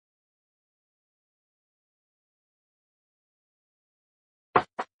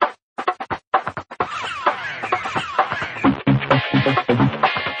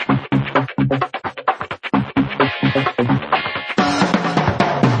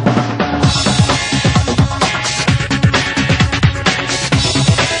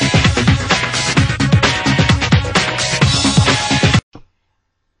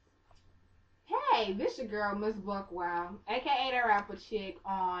girl, Miss Buckwild, aka the rapper chick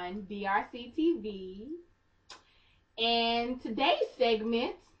on D.R.C TV. And today's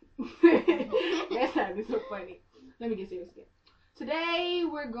segment, that's not be so funny. Let me get serious again. Today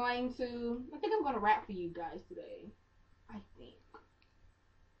we're going to, I think I'm going to rap for you guys today. I think.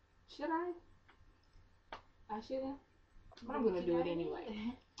 Should I? I shouldn't. But I'm going to do it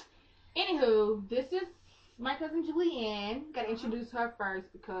anyway. Anywho, this is my cousin Julianne. Got to introduce her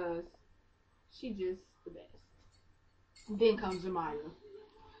first because she just the best. Then comes Jemiah.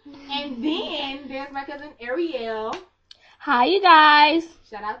 And then there's my cousin Ariel. Hi, you guys.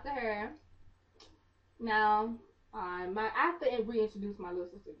 Shout out to her. Now, I have to reintroduce my little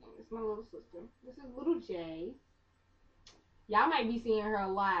sister again. It's my little sister. This is little J. Y'all might be seeing her a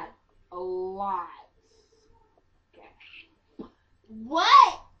lot. A lot. Okay.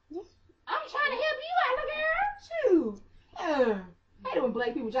 What? I'm trying to help you out, girl. Shoot. I hate when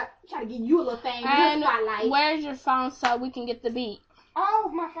black people try to give you a little thing. And spotlight. where's your phone so we can get the beat?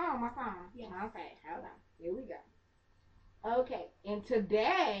 Oh, my phone. Yeah. Okay, hold on. Here we go. Okay, and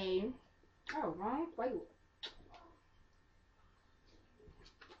today, wrong playlist.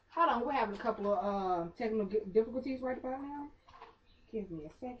 Hold on, we're having a couple of technical difficulties right about now. Give me a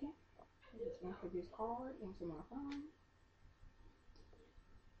second. Just enter this card into my phone.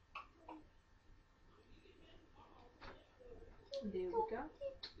 There we go.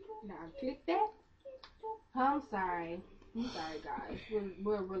 Now click that. I'm sorry, guys.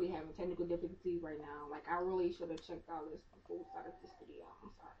 We're really having technical difficulties right now. Like, I really should have checked all this before we started this video.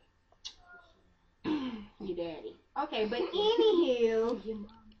 I'm sorry. Your daddy. Okay, but anywho,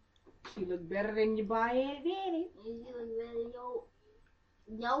 she look better than your bald-headed daddy. You look better than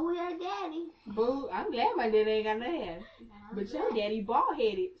your hair daddy. Boo, I'm glad my daddy ain't got no hair. But your daddy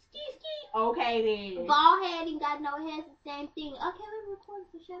bald-headed. Ski. Okay then. Bald head ain't got no hair, it's the same thing. Okay, we're recording,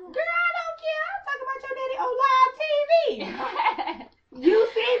 so shut up. Girl, I don't care. I'm talking about your daddy on live TV. You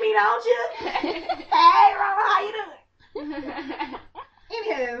see me, don't you? Hey, Rama, how you doing?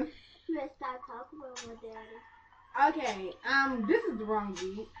 Anywho. You better stop talking about my daddy. Okay, this is the wrong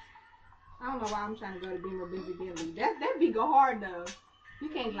beat. I don't know why I'm trying to go to Beamer Busy Billy. That beat go hard though. You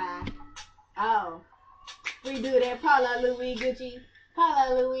can't lie. Oh. We do that Paula Louis Gucci.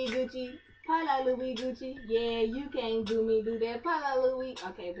 Paula Louis Gucci. Paula Louis Gucci. Yeah, you can't do me do that Paula Louis.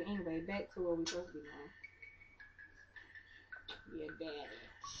 Okay, but anyway, back to what we supposed to be doing. Your daddy.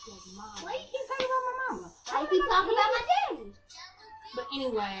 Why you keep talking about my mama? I keep talking about my daddy. But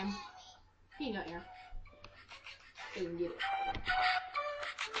anyway, here you go, Aaron. So you can get it.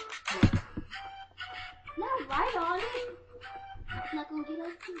 Yeah. Not right on it. It's not gonna get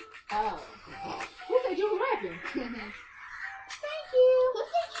us too. Oh. Who said you was rapping? Thank you. Who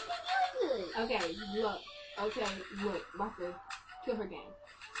said you think you good? Okay, look. Watch this. Kill her game.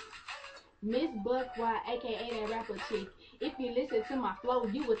 Miss Buckwild, aka that rapper chick. If you listen to my flow,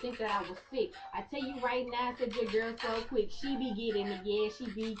 you would think that I was sick. I tell you right now, said your girl so quick. She be getting it, yeah, she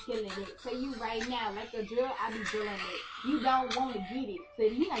be killing it. Tell you right now, like a drill, I be drilling it. You don't want to get it. So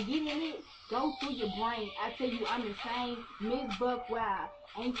if you not getting it, go through your brain. I tell you I'm insane. Miss Buckwild,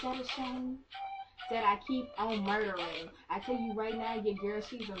 ain't that a shame? Said I keep on murdering. I tell you right now, your girl,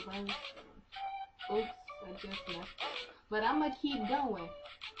 she's a virgin. Oops, I just messed up. But I'ma keep going.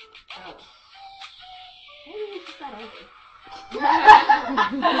 Oh. Maybe we should start over.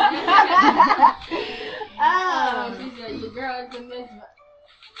 Oh, she said your girl is a miss.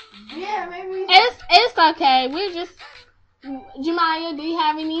 Yeah, maybe we It's okay. We're just Jemiah, do you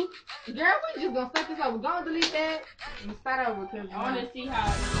have any? Girl, we just gonna start this over. Go and delete that and start over because I wanna see how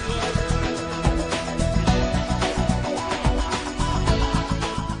it is.